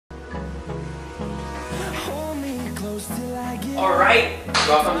Alright,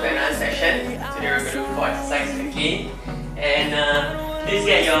 welcome to another session. Today we're going to do core exercise again. And please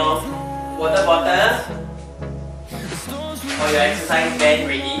get your water bottle or your exercise band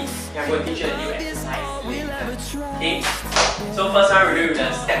ready. I'm going to teach you a new exercise later. Okay, so first one we're doing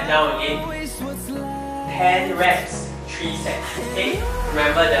the step down again. 10 reps, 3 sets. Okay,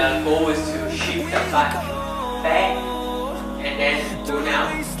 remember the goal is to shift the butt back and then go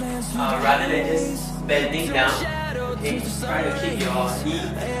down rather than just bending down. Okay, try to keep your knee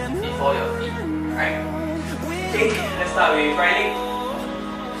before your feet. Alright? Okay, let's start with right leg.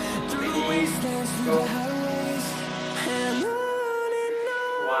 Ready, go.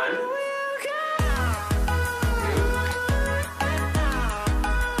 1, 2,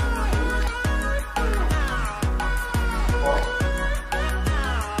 4,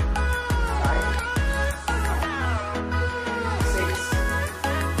 5, 6,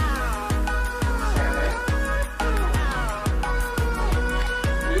 7,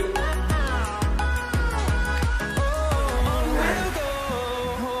 8, 9, 10.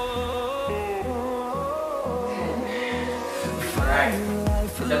 Alright.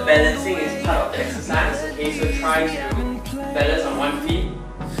 The balancing is part of the exercise. Okay, so try to balance on one feet,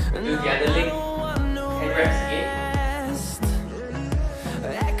 do the other leg, 10 reps again.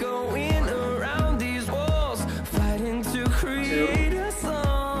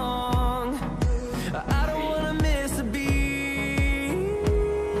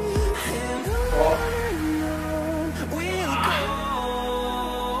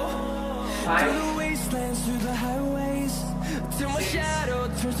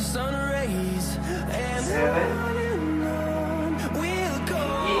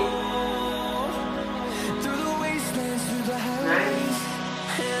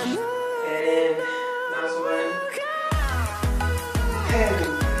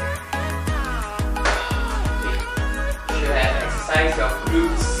 9, your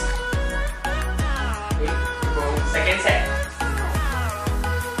glutes. Okay, go second set.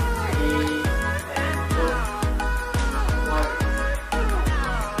 Ready and go. 1,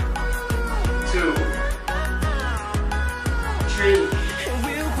 2, 3,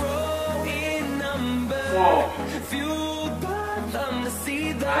 4, 5, 6, 7,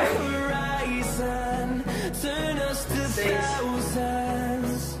 8,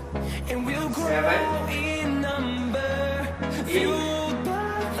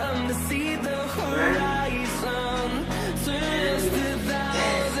 9, 10.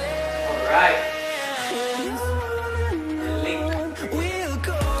 Alright.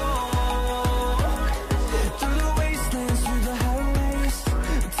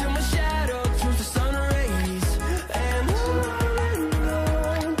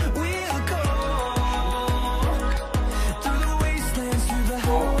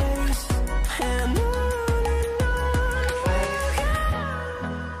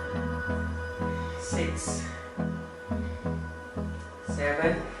 Six,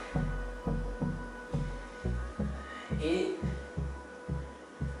 7, 8,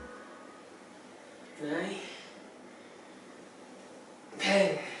 9,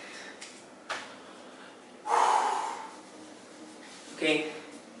 10. Okay,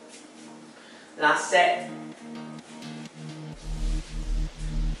 last set.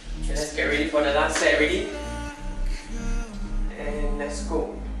 Okay, let's get ready for the last set. Ready? And let's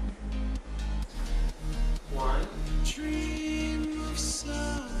go. 1, 2,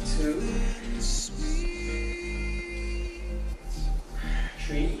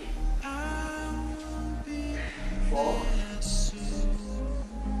 3, 4,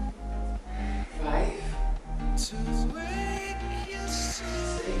 5,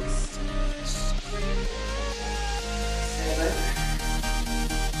 6, 7,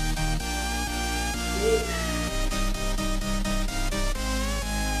 8,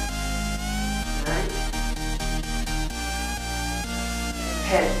 9,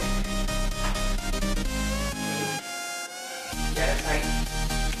 10. The other side.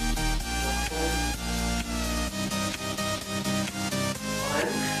 1,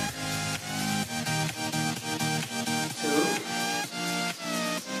 2,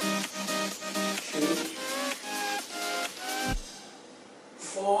 3,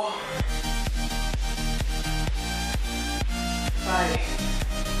 4, 5,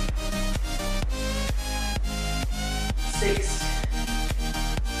 6,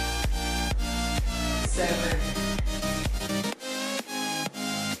 7,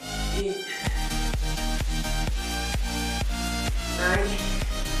 8, 9,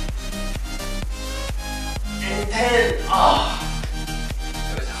 and 10. Oh,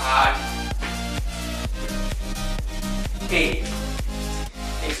 it was hard. Okay,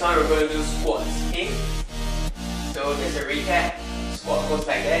 next one we're going to do squats. Okay, So just a recap, squat goes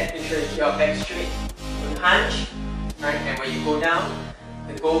like that. Make sure you keep your back straight. Don't hunch. Right? And when you go down,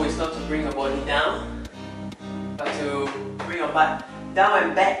 the goal is not to bring your body down, but to bring your butt down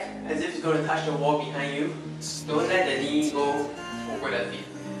and back as if it's going to touch the wall behind you. Don't let the knee go over the feet.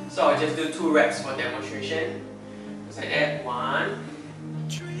 So I'll just do 2 reps for demonstration. Just like that. 1,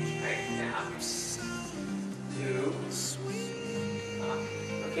 right, and up. 2, up.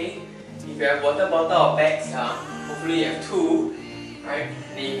 Okay. If you have water bottle or bags, hopefully you have 2, right?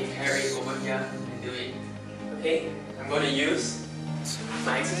 Then you can carry it over here and do it. Okay. I'm going to use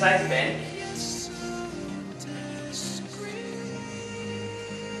my exercise band.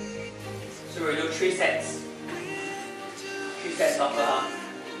 So we'll do 3 sets. 3 sets of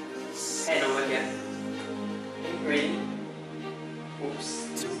hand over here. Okay, ready? Oops,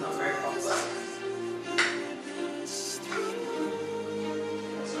 it's not very proper. Let's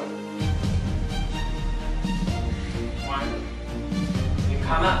go. 1. You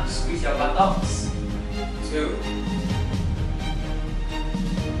come up, squeeze your buttocks. 2.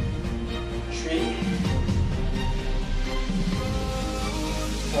 3.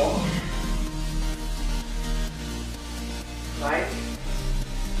 4. 5,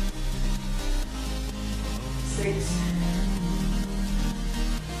 6,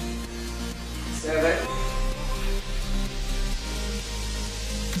 7,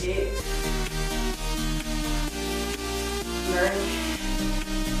 8, 9,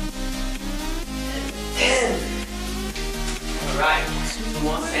 and 10. Alright, 2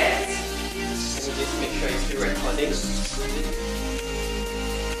 more sets. Let me just make sure it's still recording.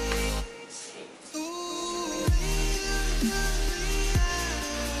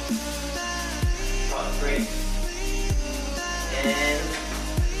 Break. And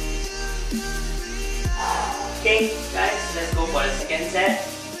okay, guys, let's go for the second set.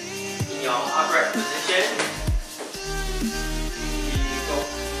 In your upright position. Here you go.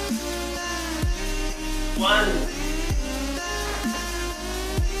 1,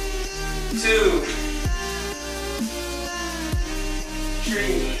 2,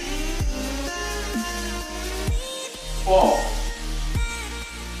 3, 4,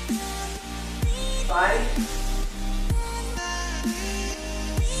 5,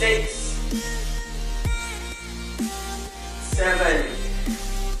 6, 7,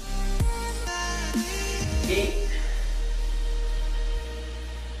 8,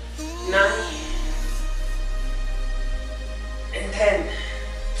 9, and 10.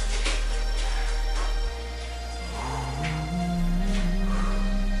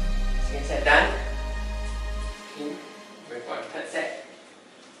 Second set done. Okay, going for the third set.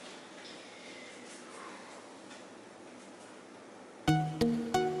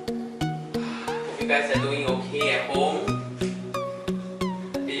 You guys are doing okay at home.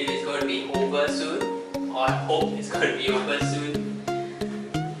 I believe it's going to be over soon, or I hope it's going to be over soon.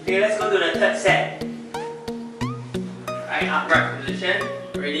 Okay, let's go to the third set. Right, upright position.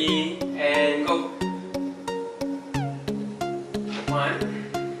 Ready and go. 1,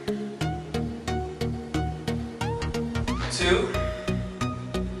 2,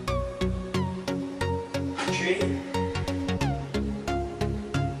 3,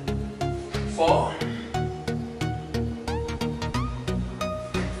 4,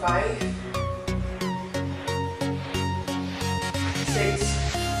 5, 6,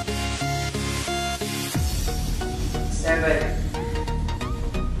 7,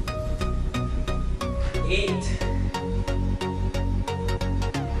 8,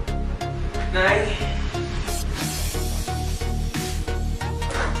 9,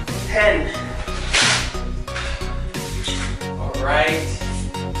 10. Alright.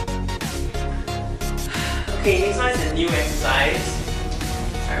 Okay, next one is a new exercise.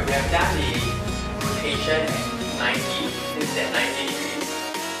 Alright, we have done the rotation at 90. This is at 90 degrees.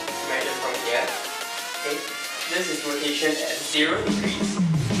 Measure from here. Okay, this is rotation at 0 degrees.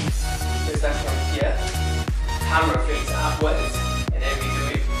 So start from here. Palm will face upwards, and then we do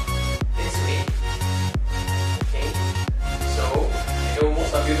it this way. Okay, so I know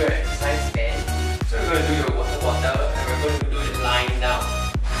most of you do exercise band. So we're going to do your water bottle, and we're going to do it lying down.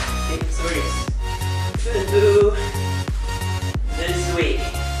 Okay, so it's going to do this way.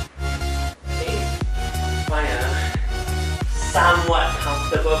 Okay, find a somewhat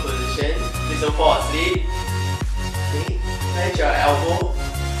comfortable position. Please don't fall asleep. Okay, let your elbow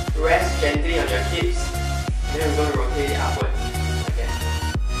rest gently on your hips. Then we're going to rotate it upwards. Again.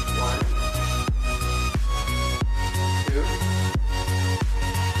 1, 2,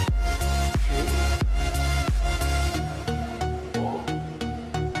 3, 4.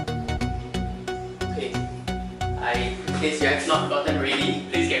 Okay. In case you have not gotten ready,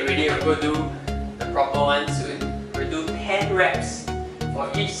 please get ready. We're going to do the proper one soon. reps for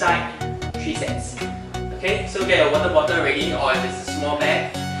each side, 3 sets. Okay, so get your water bottle ready, or if it's a small bag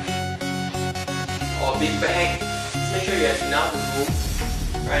or big bag, just make sure you have enough room.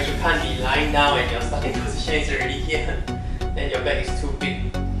 Right, you can't be lying down and your starting position is already here. Then your bag is too big.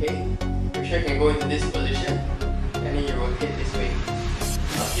 Okay, make sure you can go into this position and then you rotate this way.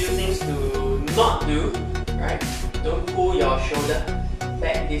 A few things to not do. Right, don't pull your shoulder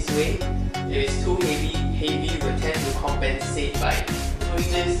back this way. If it's too heavy will tend to compensate by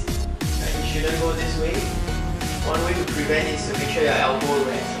doing this. Right, you shouldn't go this way. One way to prevent is to make sure your elbow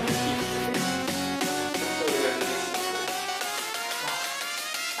rests on the hip. So we're going to do this.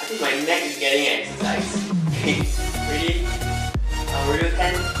 I think my neck is getting an exercise. Okay, ready? We'll do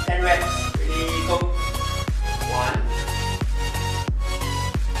 10 reps. Ready, go. 1,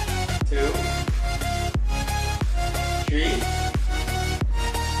 2, 3,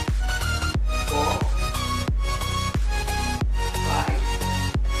 4, 5,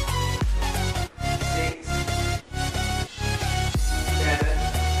 6, 7,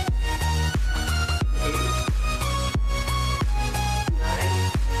 8, 9,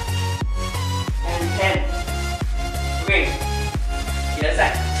 and 10. Okay, the other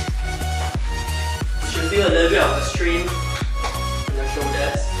side. You should feel a little bit of the strain on your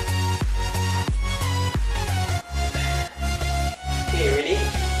shoulders. Okay, ready?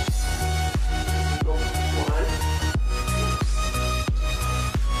 Go. 1,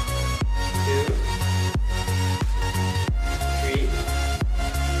 2, 3,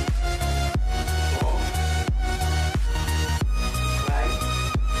 4, 5,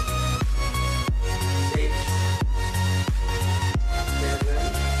 6, 7,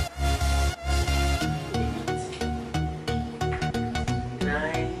 8,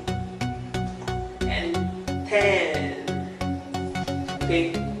 9, and 10. Okay,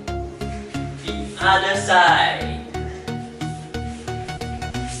 the other side.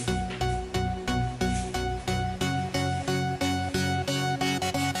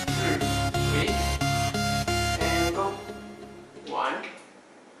 Wait, and go. 1,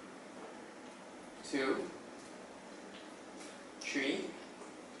 2, 3,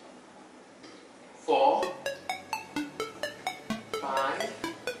 4, 5,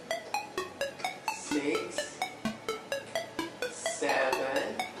 6, 7,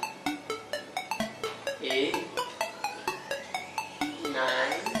 8, 9,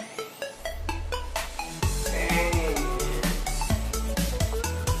 10.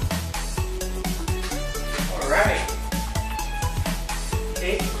 Alright.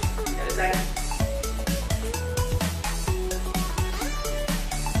 Okay, the other side.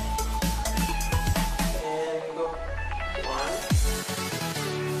 And go. 1,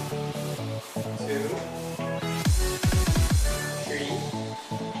 2, 3,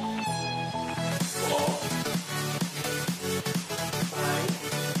 4, 5,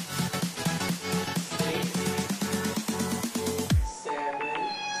 6, 7,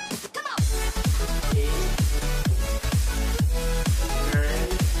 8, 9,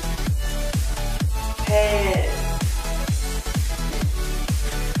 10.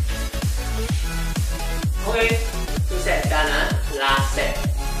 Okay, 2 sets done. Last set.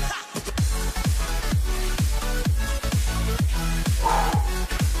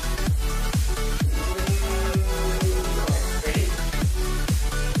 Ready?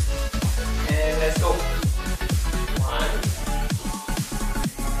 And let's go. 1,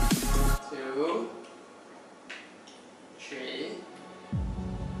 2, 3,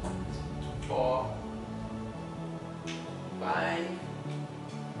 4, 5,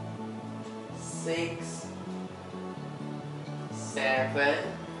 6, 7,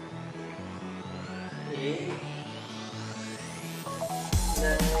 8,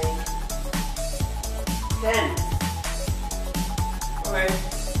 9, 10. Okay.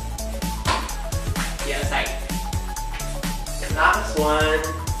 The other side. The last one.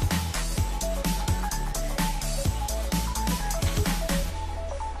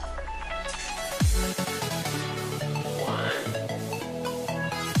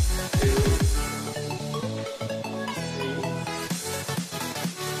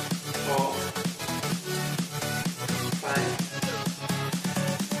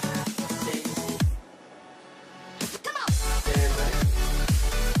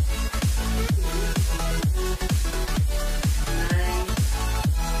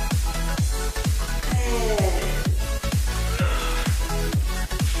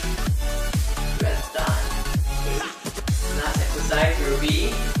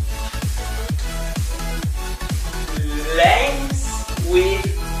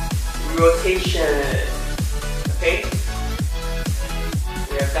 rotation. Okay?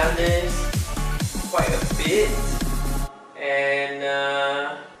 We have done this quite a bit, And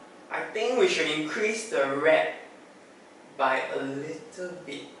I think we should increase the rep by a little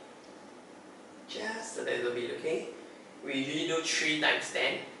bit. Just a little bit, okay? We usually do 3 times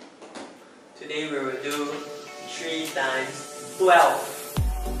 10. Today we will do 3 times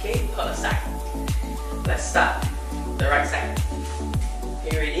 12, okay, per side. Let's start the right side.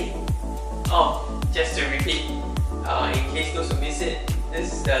 Okay, ready? Oh, just to repeat, in case those who miss it,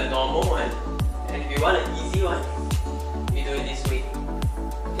 this is the normal one, and if you want an easy one, you do it this way.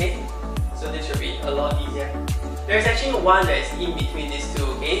 Okay? So this should be a lot easier. There's actually one that is in between these two,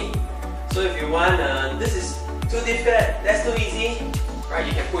 okay? So if you want, this is too difficult, that's too easy, right?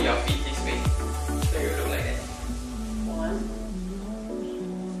 You can put your feet this way. So you look like that. 1,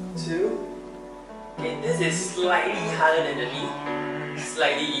 2. Okay, this is slightly harder than the knee,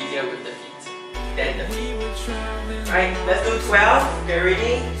 slightly easier with the feet than the feet. Right, let's do 12. Get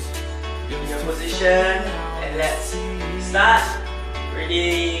ready. In your position, and let's start.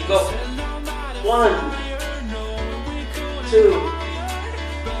 Ready, go. 1, 2,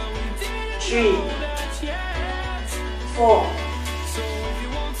 3, 4,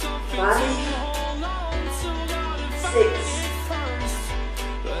 5, 6,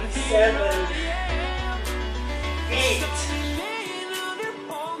 7, 8,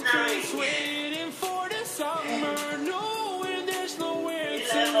 9,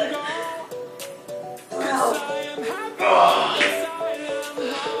 11, 12.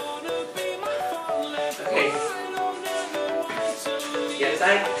 Okay. Get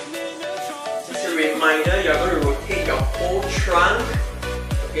aside. Just a reminder, you're going to rotate your whole trunk.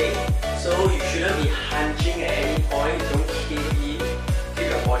 Okay? So you shouldn't be hunching at any point. Don't cave in. Keep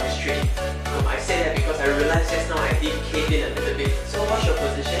your body straight. I say that because I realized just now I did cave in a little bit. So watch your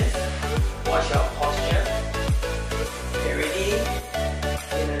position. Watch your posture. Get ready.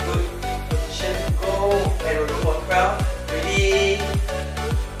 In a good position. Go. And we'll go for 12. Ready.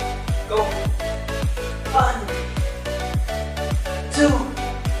 Go. 1, 2,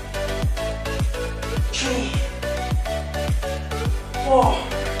 3, 4,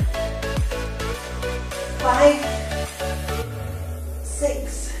 5,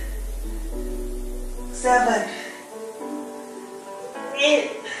 6, 7,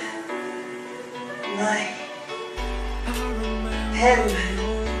 8, 9, 10,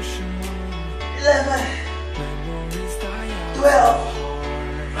 11, 12.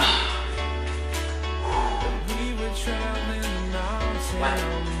 One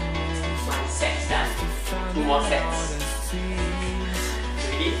set done. 2 more sets.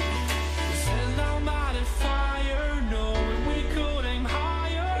 Ready?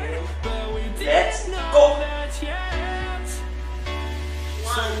 Let's go.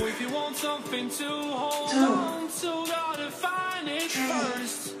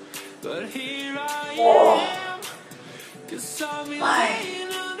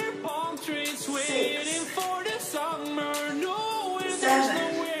 1, 2, 3, 4, 5,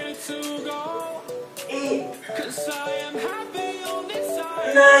 6,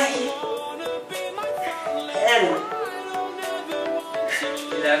 7, 8, 9, 10,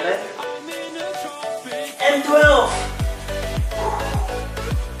 11, and 12.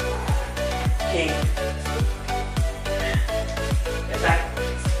 Okay. Get back.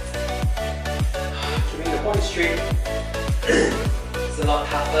 Keeping the body straight. It's a lot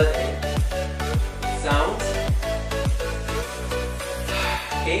tougher than it sounds.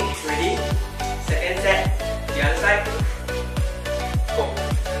 Okay, ready? Second set. The other side. Go.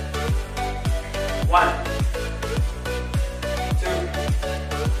 1, 2,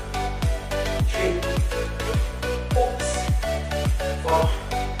 3, 4,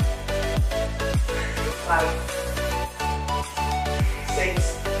 5, 6,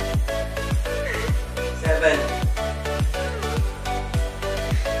 7,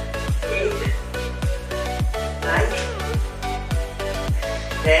 8, 9,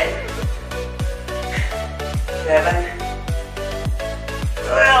 10, 11,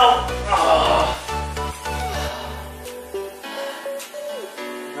 12. Oh.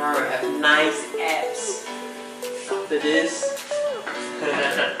 Now we have nice abs. After this,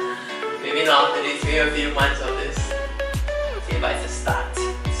 maybe not after this, maybe a few months of this. Okay, but it's a start.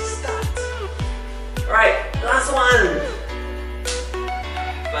 It's a start. Alright, last one.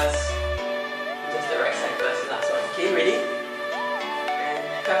 First, just the right side first, last one. Okay, ready? And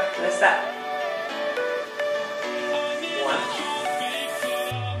come, let's start. 1,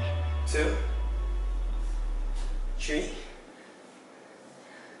 2, 3,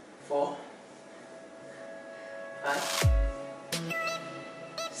 4, 5,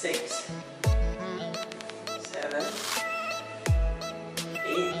 6, 7,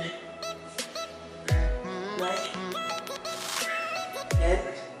 8, 9,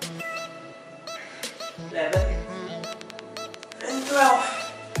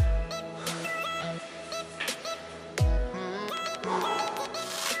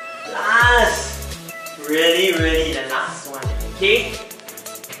 really the last one. Okay?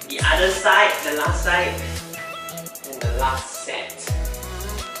 The other side, the last side, and the last set.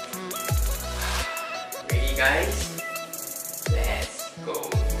 Ready guys? Let's go.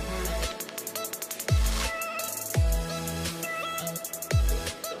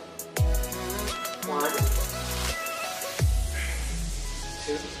 One,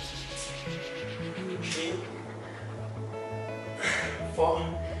 2, 3,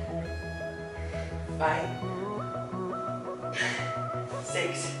 4, 5,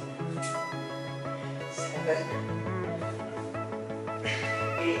 6, 7,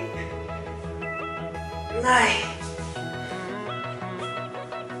 8, 9,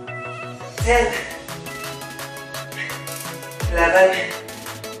 10, 11,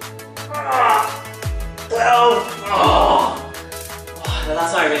 12. Oh, the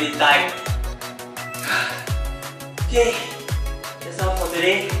last one I really died. Okay, that's all for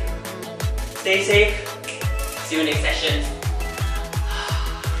today. Stay safe. See you next session.